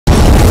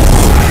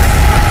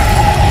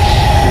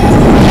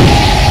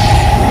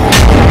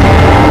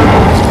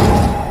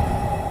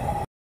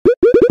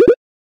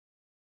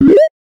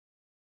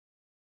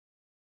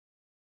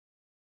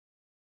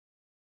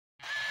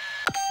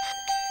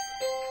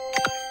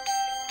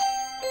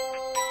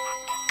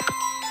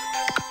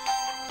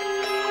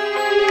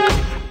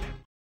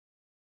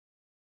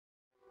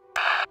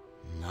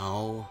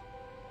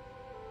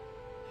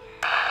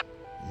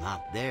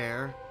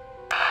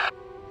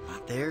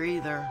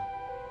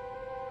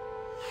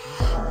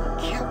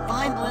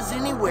find Liz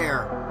anywhere.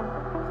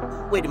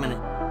 Wait a minute.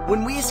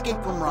 When we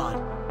escaped from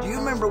Rod, do you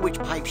remember which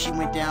pipe she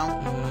went down?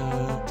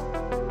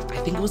 I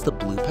think it was the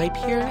blue pipe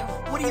here.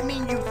 What do you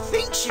mean you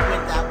think she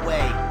went that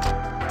way?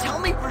 Tell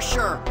me for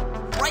sure.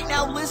 Right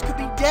now, Liz could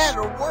be dead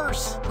or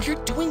worse.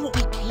 We're doing what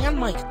we can,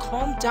 Mike.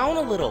 Calm down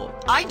a little.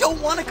 I don't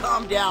want to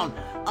calm down.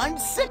 I'm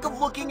sick of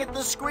looking at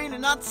the screen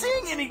and not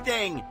seeing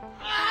anything.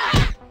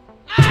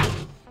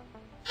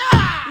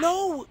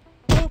 No!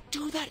 Don't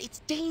do that. It's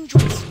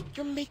dangerous.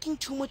 You're making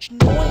too much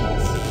noise.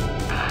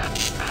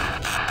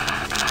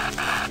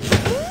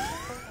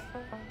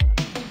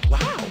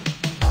 Wow.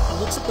 It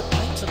looks like the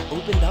pipes have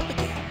opened up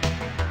again.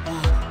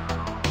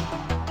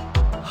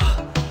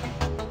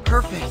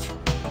 Perfect.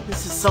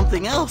 This is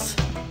something else.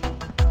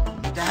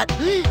 With that,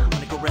 I'm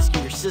gonna go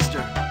rescue your sister.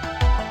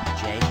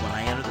 Jay, when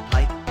I enter the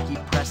pipe, keep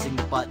pressing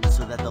the button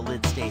so that the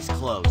lid stays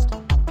closed.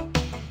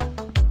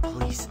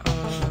 Please,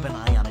 keep an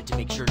eye on it to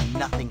make sure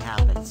nothing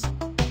happens.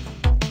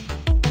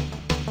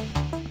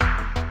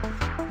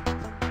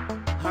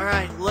 All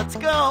right, let's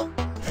go.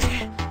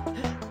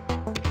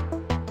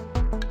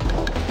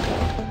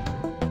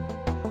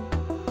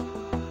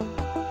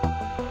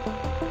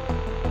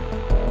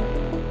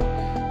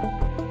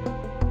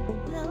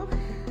 Well,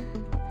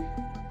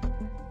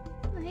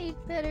 I'd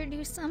better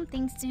do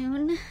something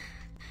soon.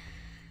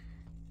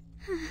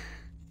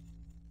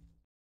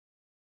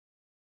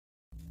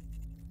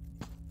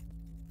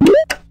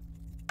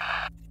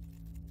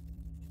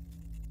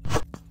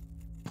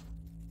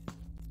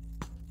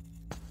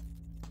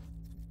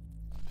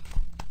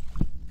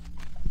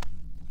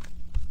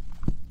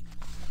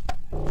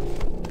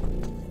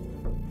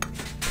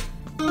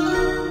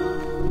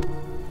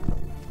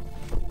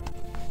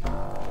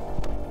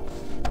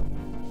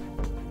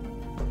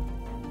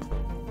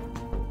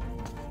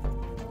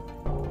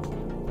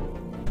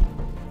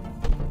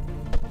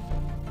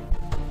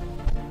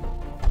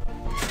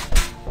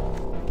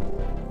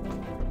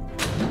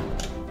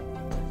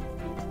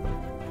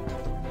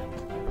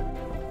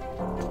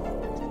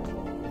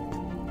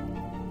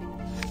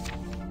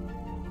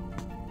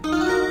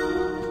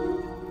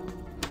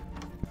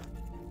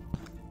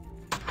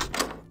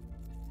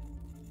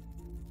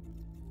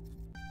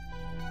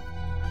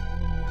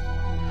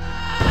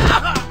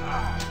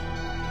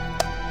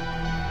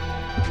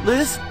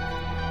 Liz?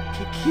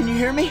 Can you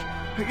hear me?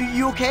 Are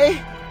you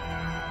okay?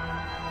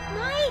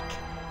 Mike!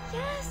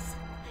 Yes,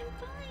 I'm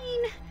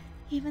fine.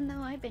 Even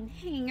though I've been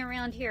hanging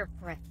around here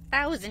for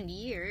 1,000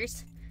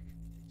 years.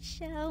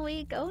 Shall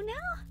we go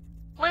now?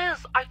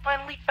 Liz, I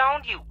finally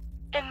found you.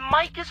 And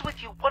Mike is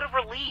with you. What a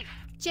relief.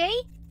 Jay?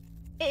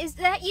 Is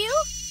that you?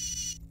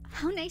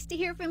 How nice to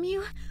hear from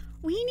you.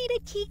 We need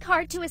a key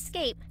card to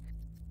escape.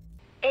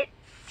 It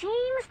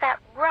seems that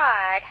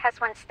Rod has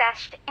one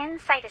stashed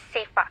inside a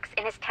safe box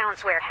in his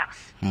town's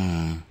warehouse.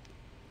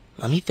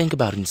 Let me think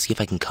about it and see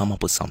if I can come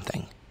up with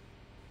something.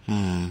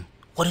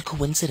 What a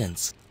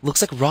coincidence.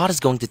 Looks like Rod is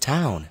going to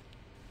town.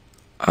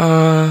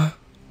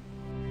 Ouch!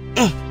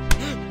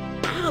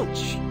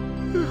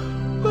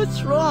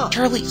 What's wrong?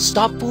 Charlie,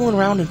 stop fooling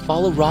around and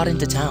follow Rod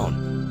into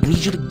town. I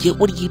need you to get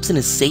what he keeps in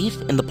his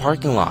safe in the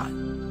parking lot.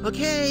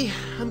 Okay,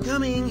 I'm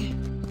coming.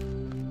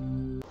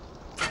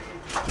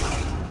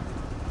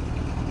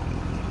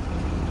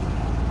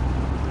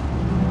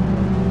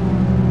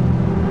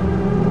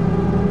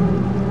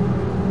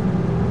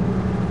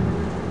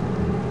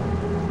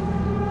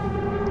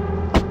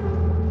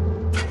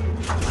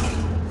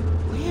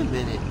 Wait a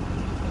minute.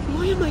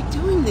 Why am I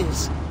doing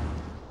this?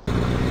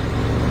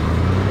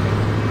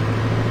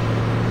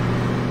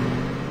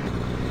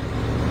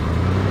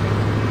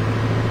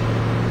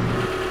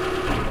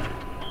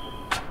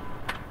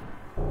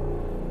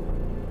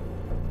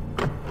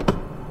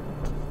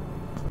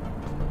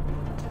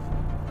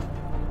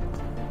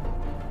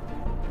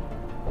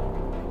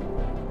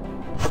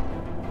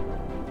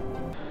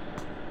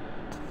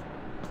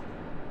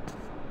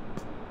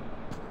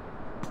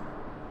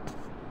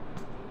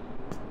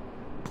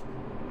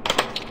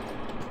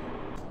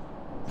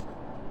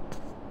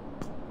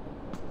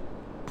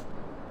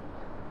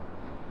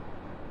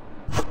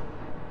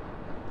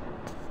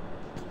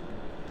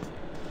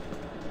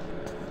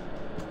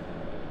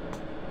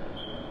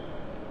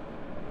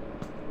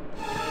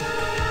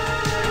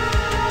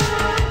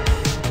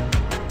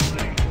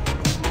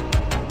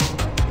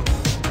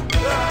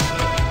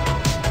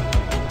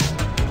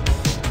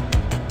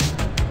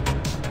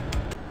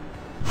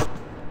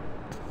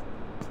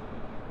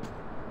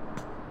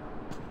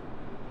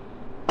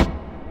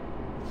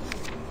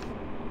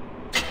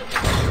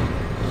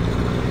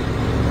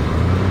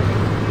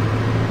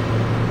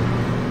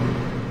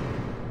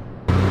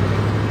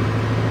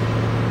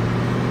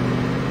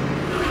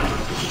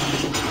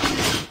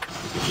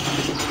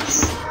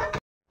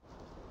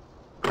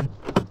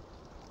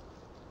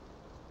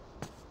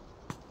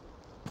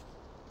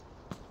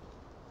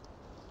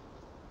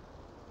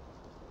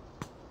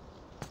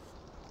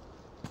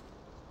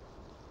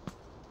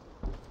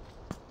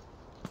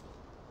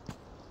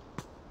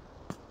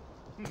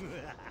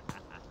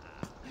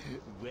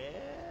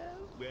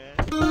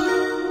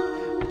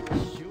 Well,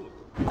 sure,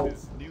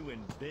 this new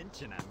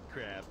invention I'm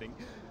crafting,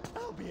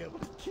 I'll be able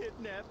to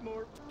kidnap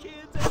more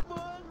kids at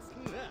once.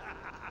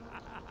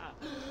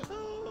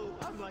 Oh,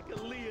 I'm like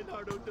a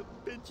Leonardo da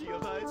Vinci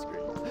of ice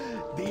cream,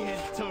 the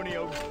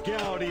Antonio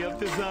Gaudi of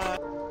design.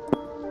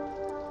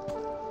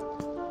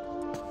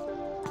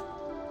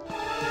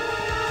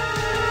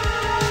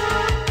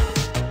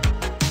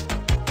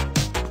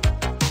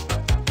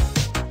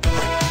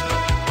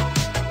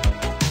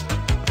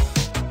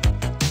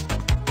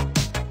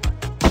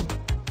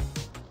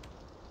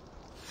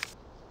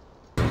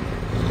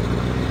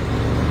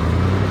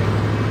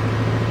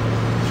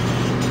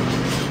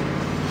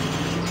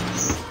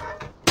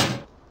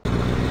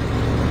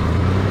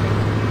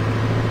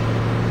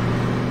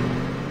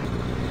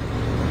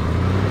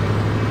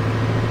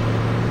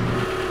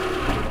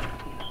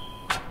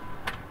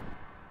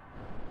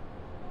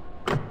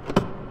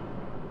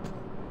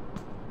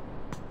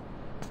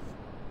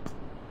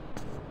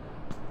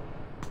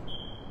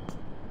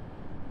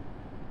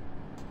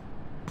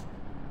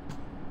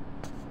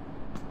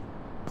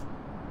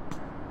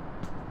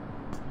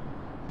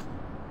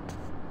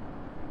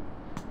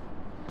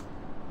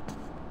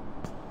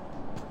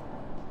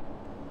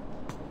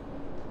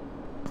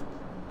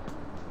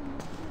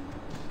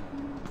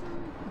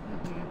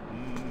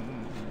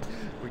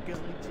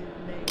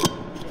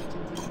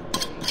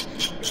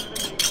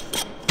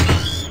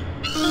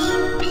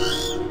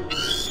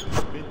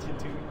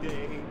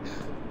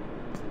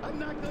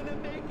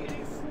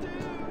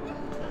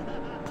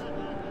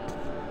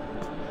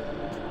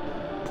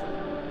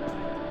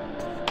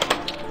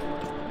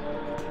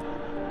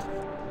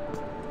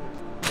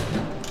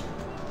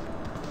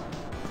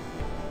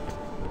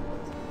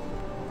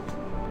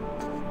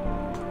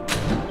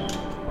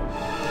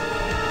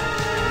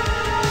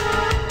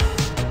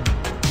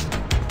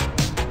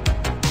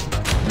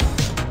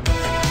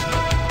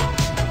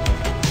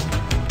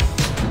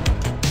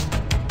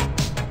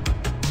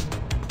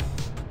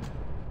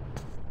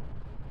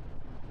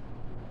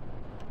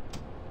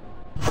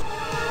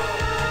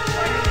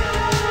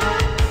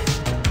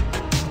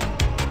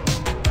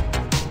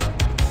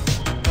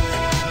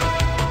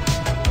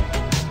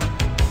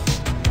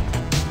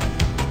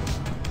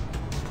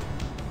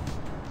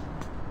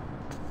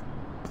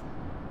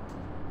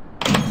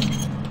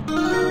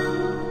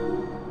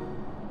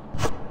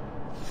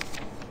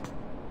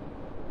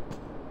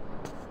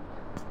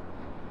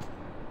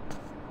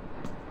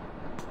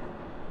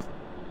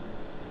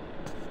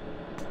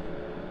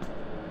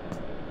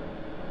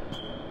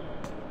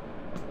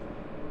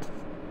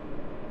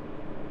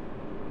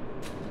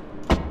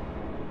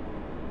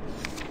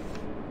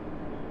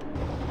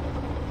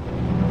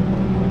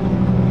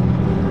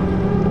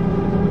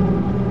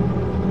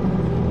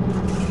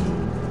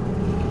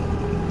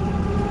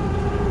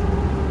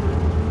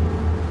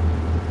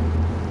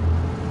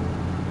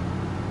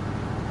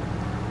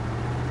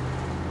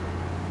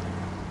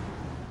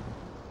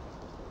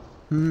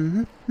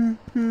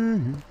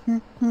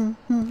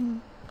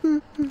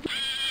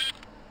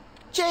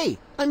 Jay,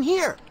 I'm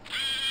here.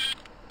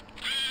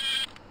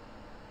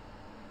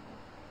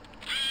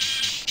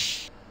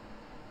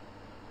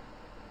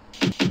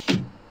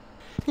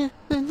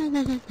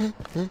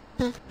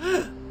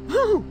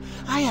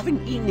 I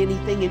haven't eaten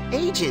anything in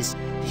ages.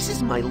 This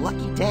is my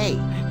lucky day.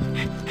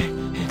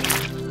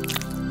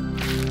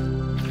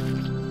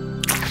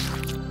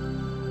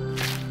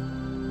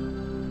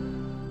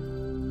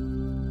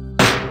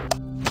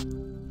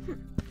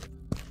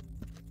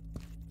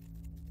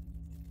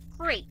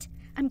 Great.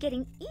 I'm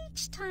getting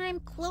each time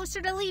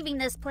closer to leaving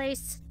this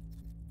place.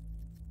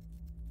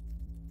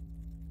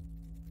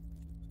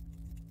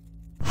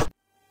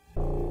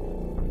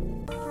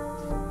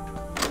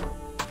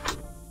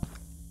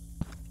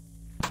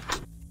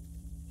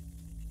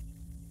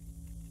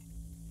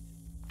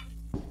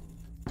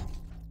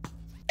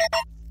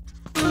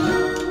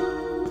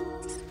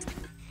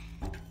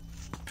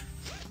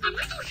 The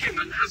little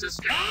human has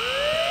escaped.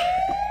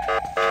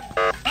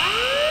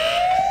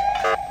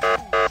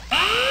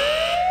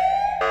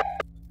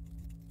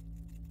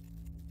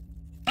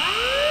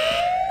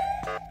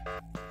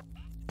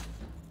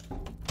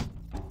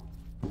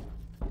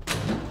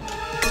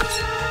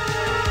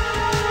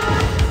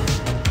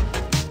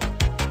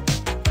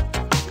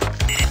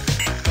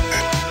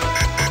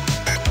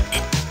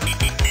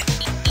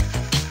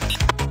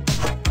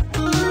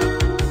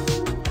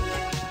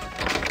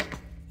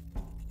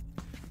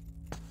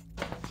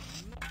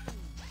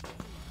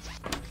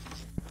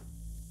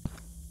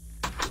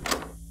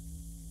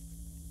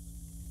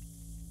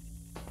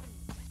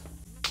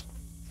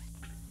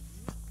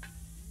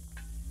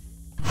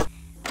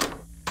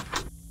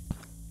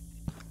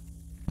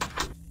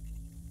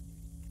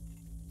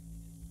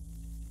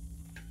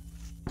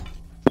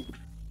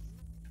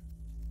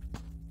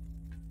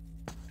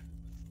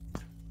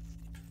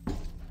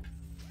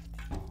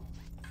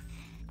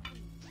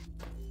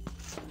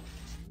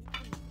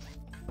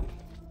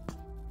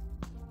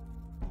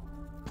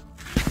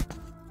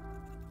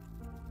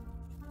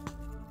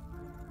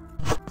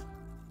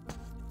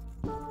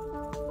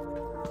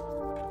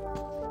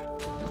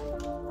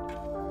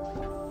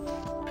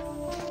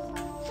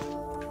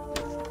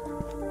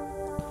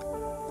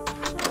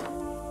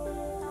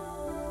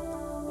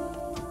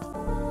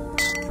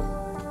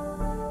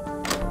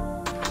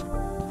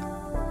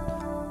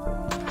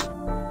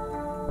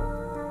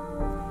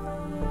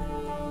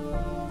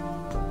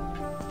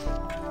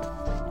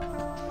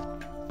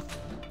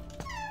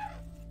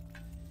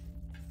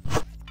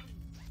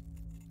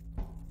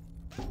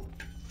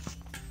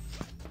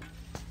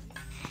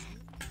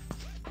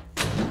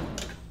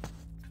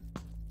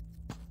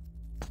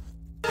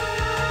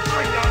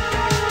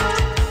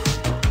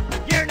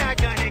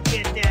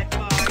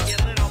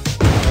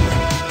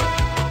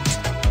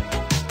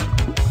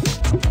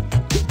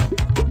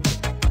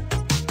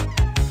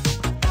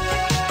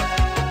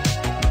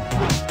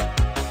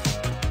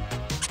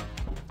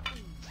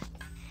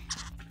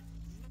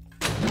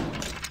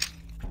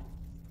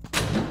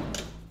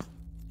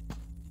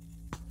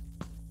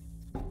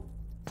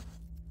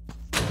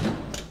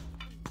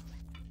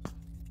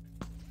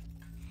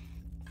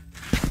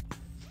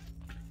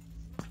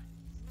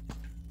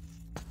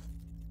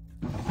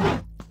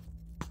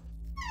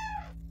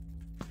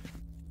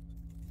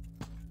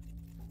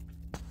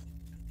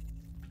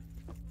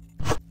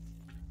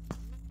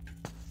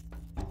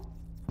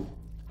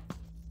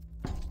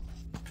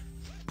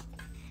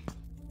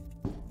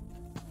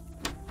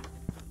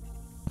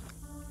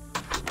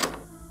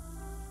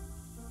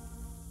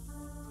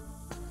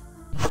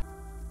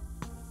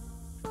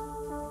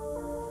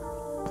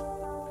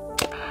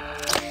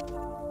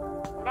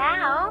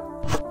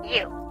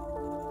 you.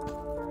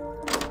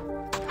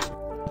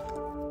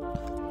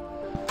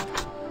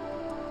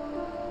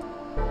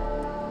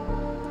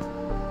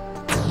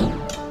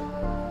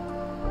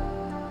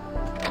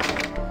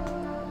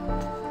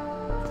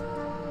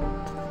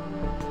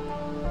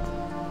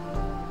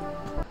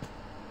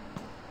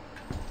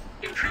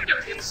 Intruder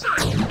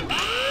inside.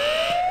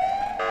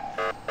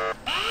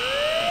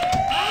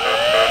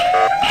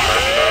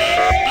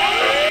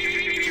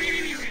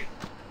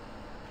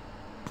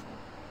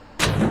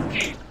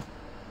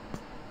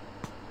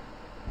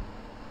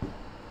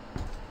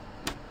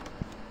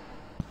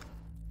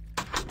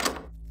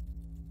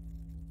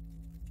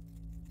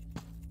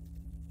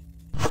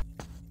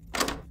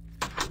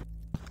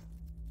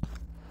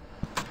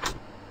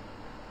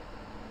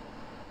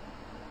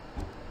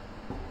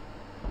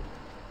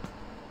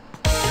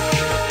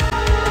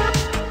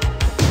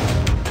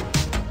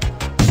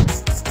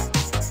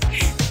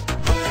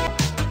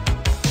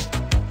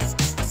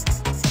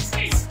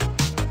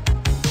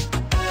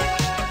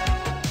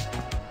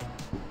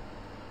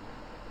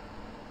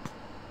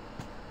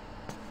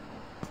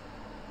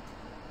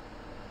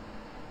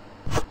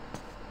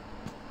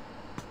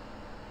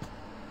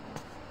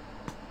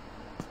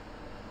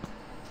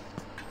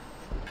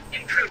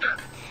 Intruder.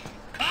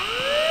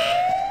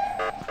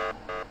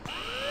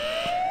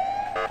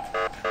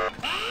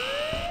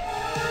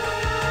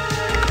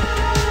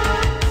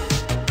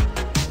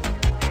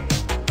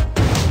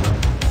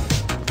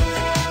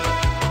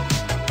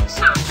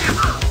 Sound him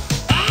up.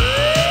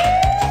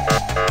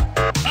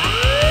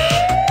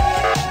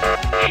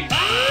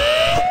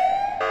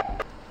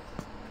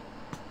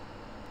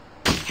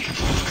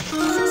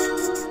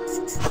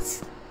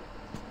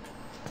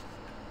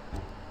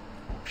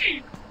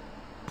 Keep.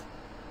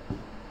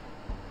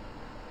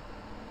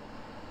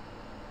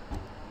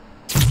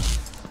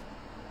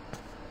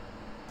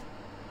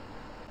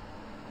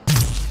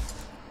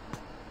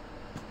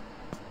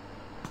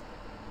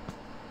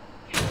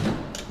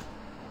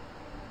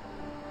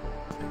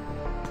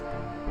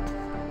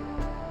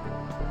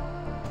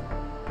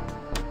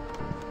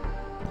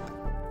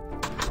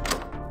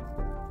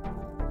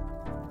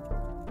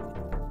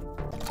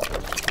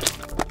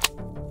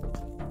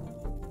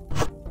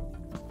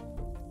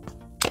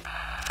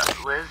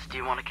 Liz, do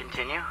you want to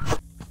continue?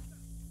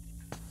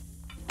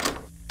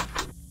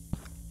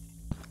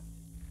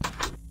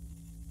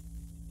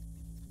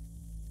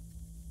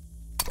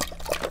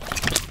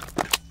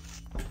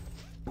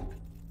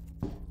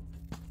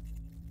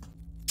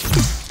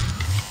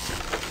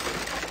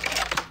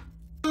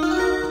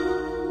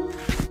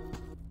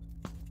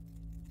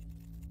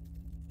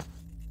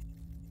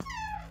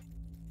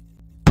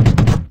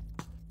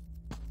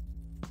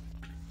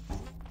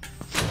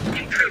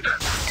 Intruder.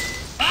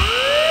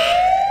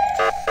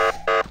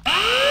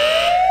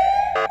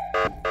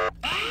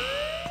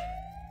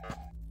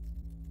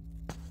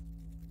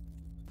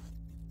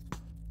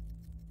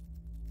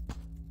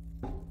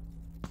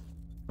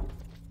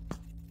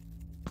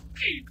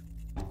 Keep.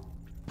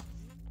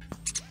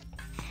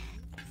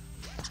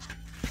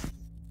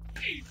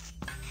 Keep.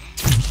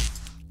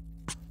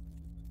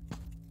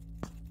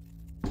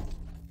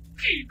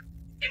 Keep.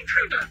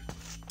 Intruder.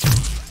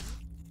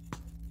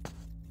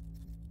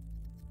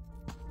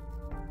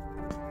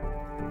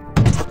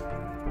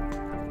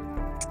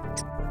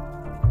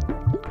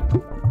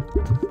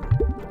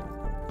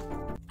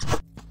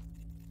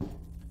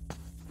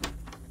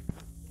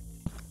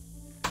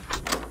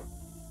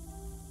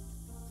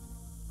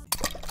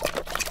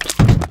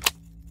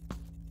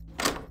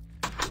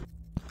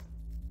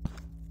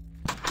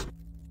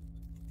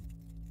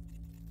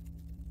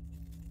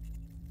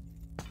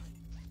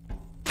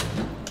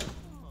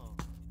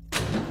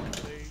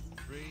 They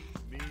bring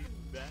me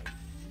back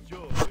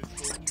joyful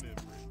memories.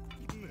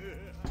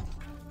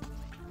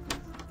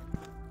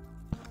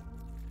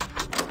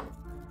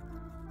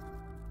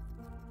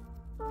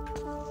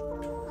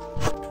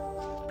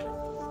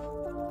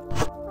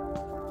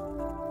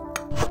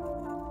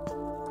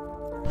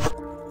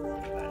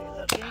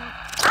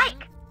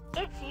 Mike,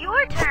 it's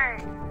your turn.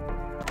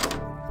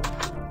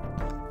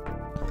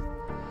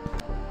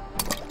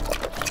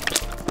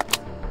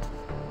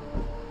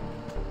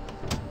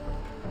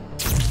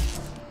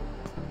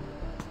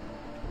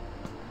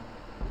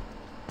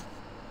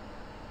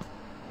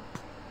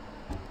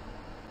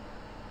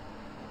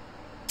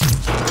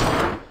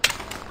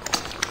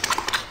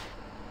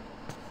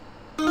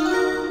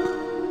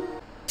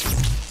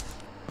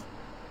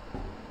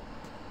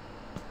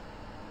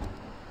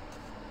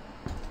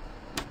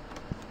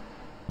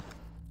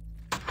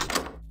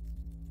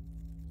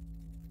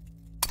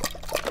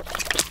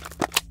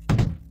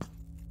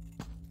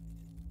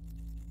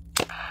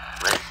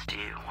 Liz, do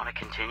you want to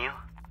continue?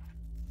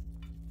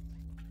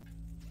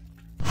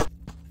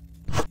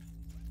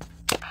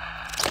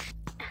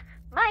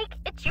 Mike,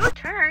 it's your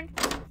turn.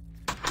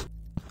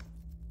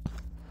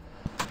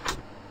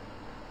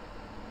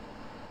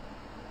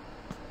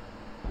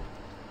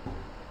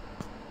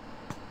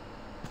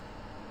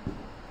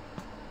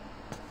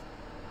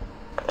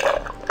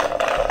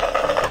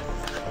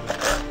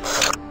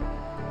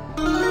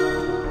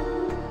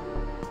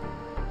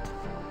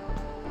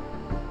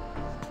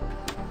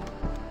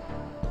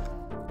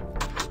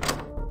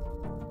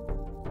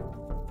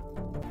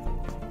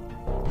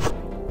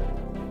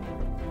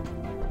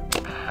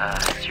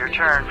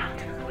 turn,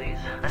 please.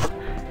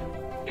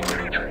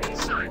 Intruder in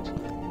sight.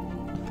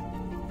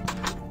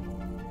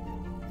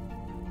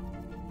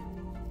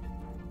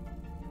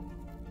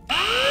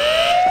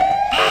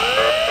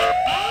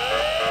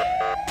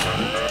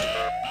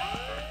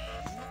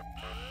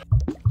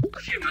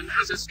 Human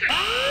has escaped.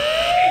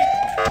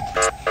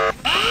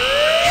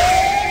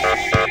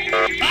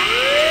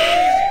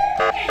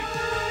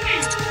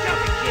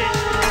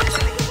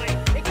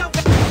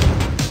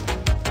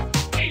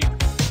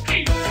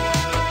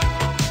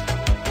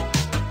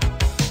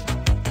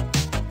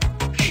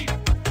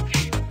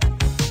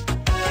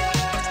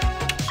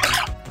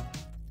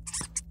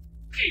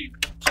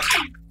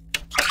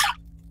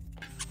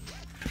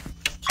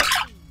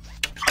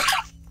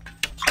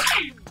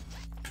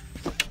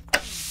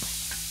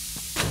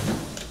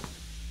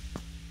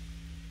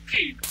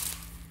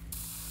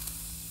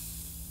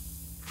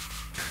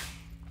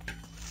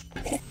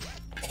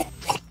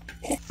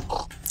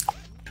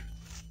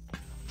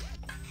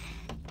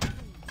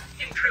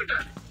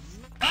 Intruder.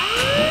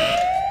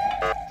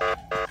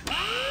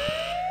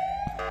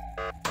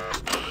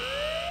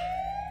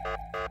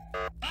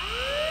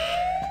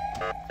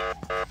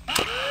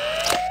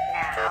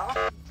 Now,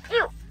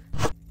 you.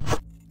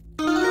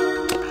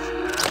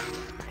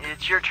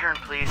 It's your turn,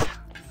 please.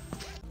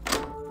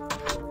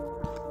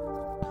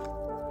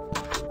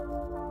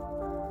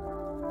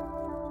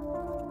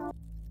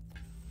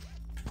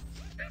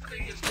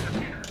 Everything is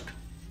clear.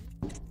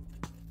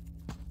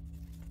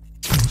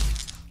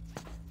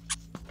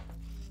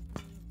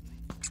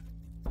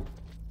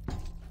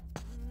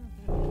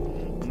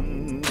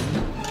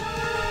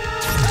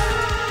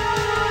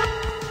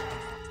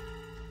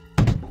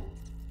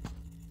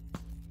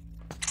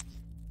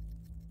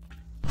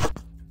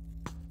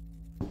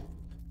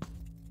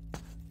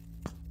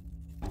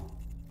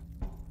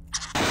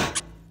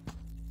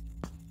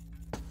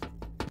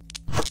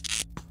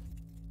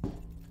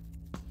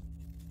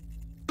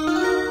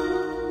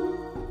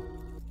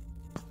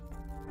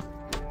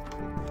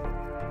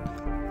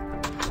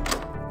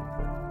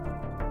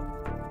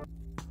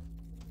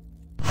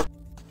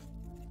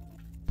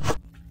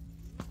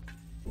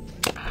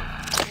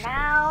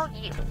 Now,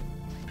 you.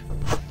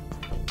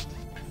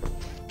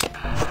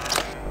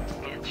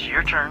 It's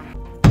your turn.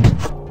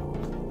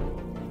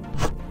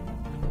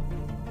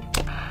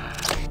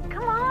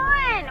 Come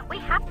on! We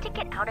have to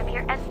get out of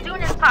here as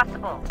soon as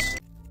possible.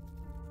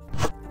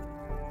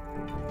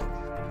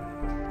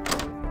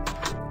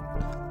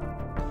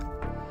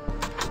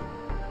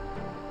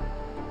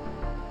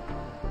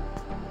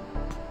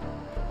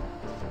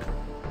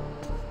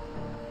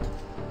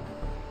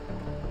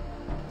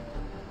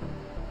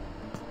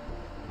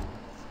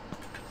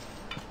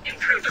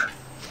 Intruder.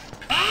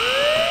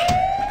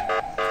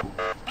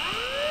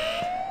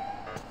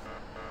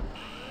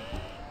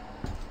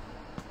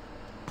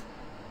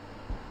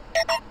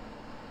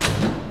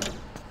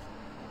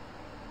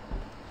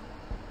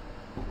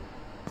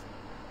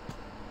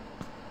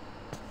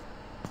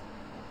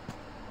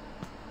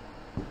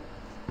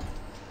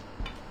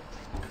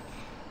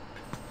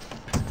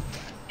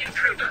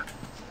 Intruder.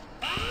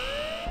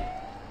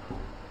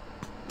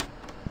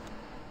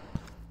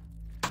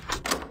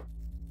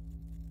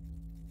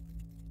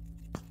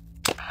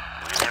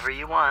 Whenever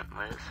you want,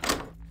 Liz.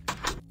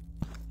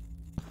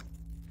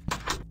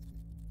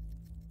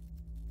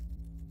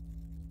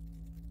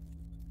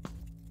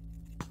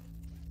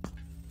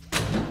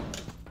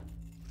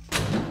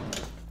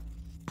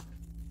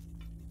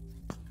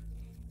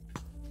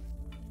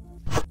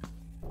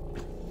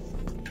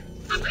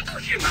 The little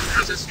human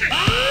has escaped.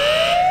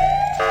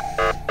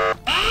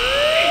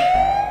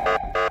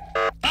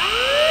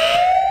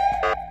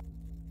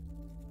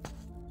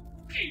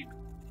 Keep.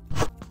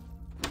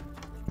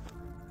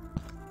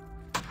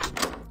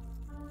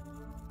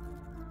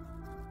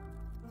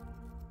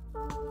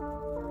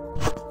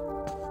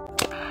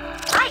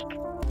 Mike!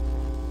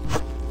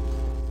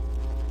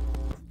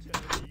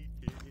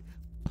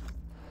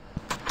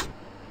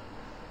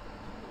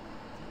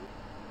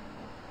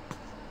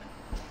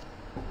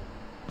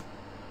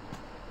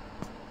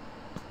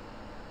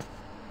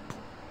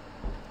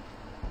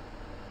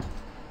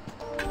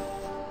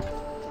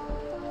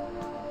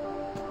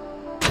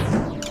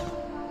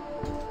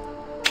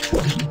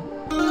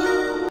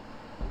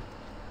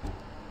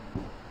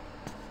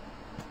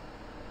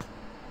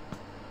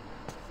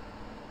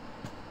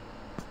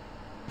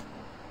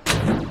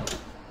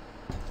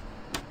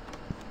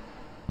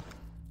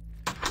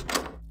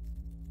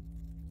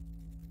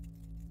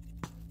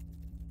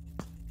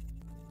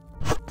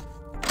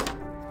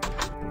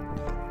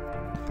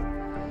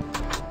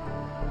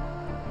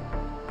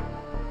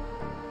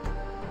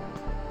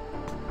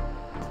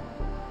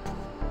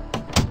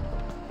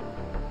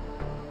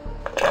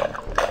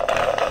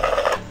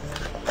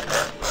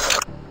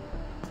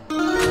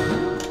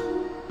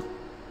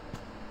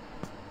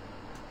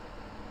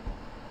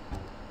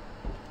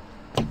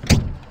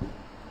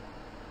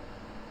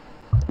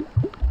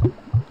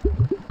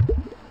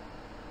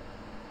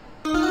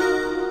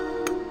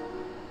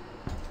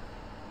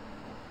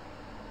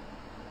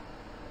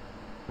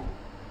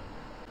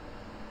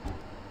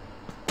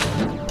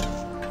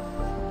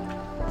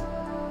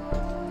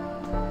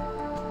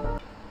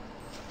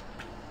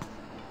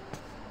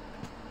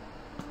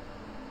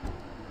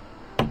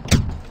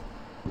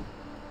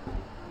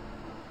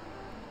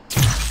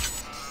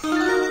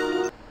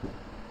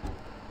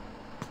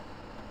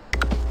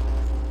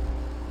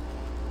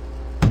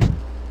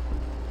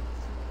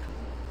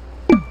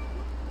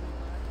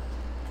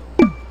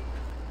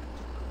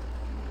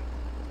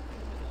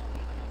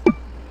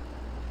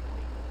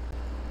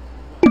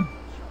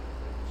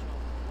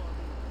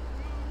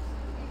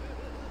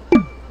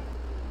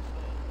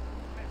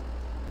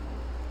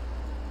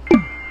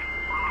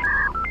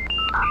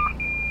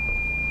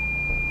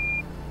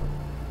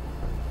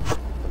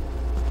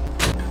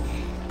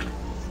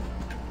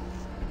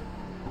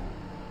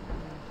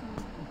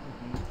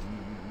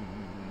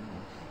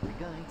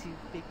 going to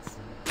fix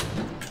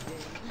something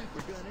today.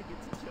 We're gonna get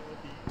some chubby.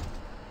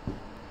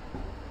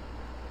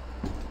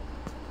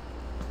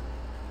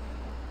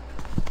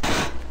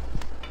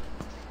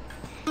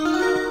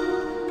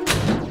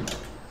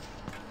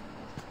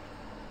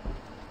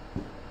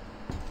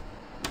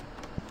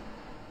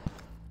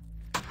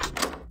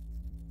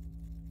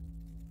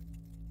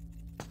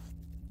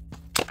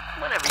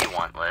 Whatever you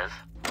want, Liz.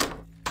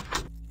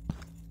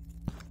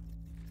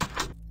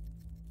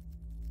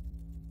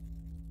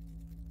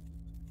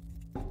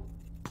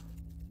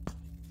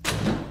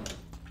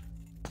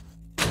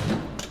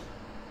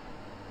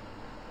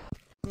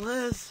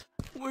 Liz,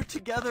 we're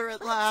together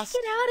at last.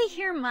 Get out of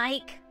here,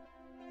 Mike.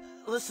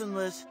 Listen,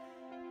 Liz,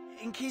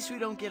 in case we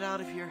don't get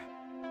out of here,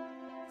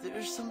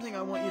 there's something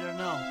I want you to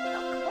know.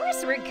 Of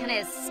course we're gonna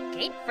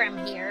escape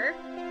from here.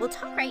 We'll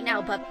talk right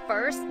now, but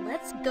first,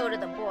 let's go to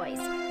the boys.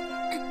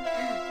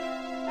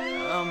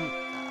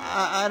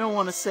 I don't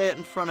want to say it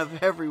in front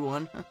of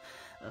everyone.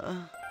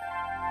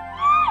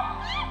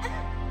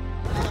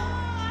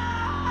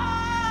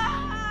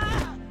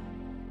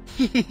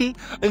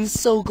 I'm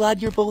so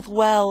glad you're both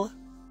well.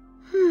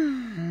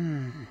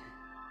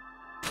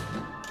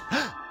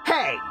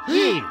 Hey,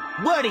 you!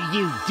 What are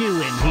you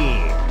doing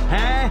here,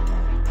 huh?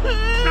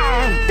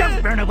 Oh,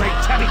 don't run away,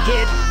 chubby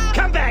kid!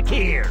 Come back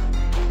here!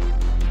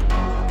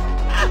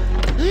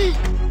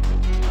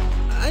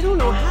 I don't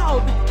know how,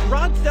 but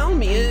Rod found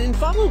me and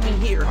followed me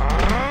here.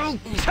 Oh,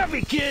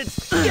 chubby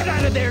kids! Get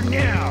out of there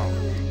now!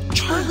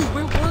 Charlie,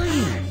 where were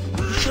you?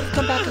 You should have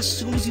come back as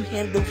soon as you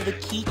handed over the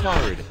key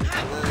card.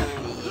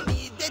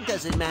 That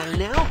doesn't matter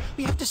now.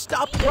 We have to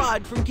stop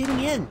Rod from getting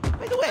in.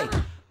 By the way,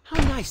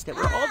 how nice that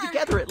we're all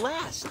together at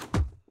last.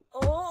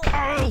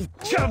 Oh,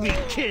 chubby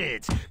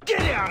kids!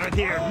 Get out of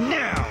there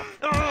now!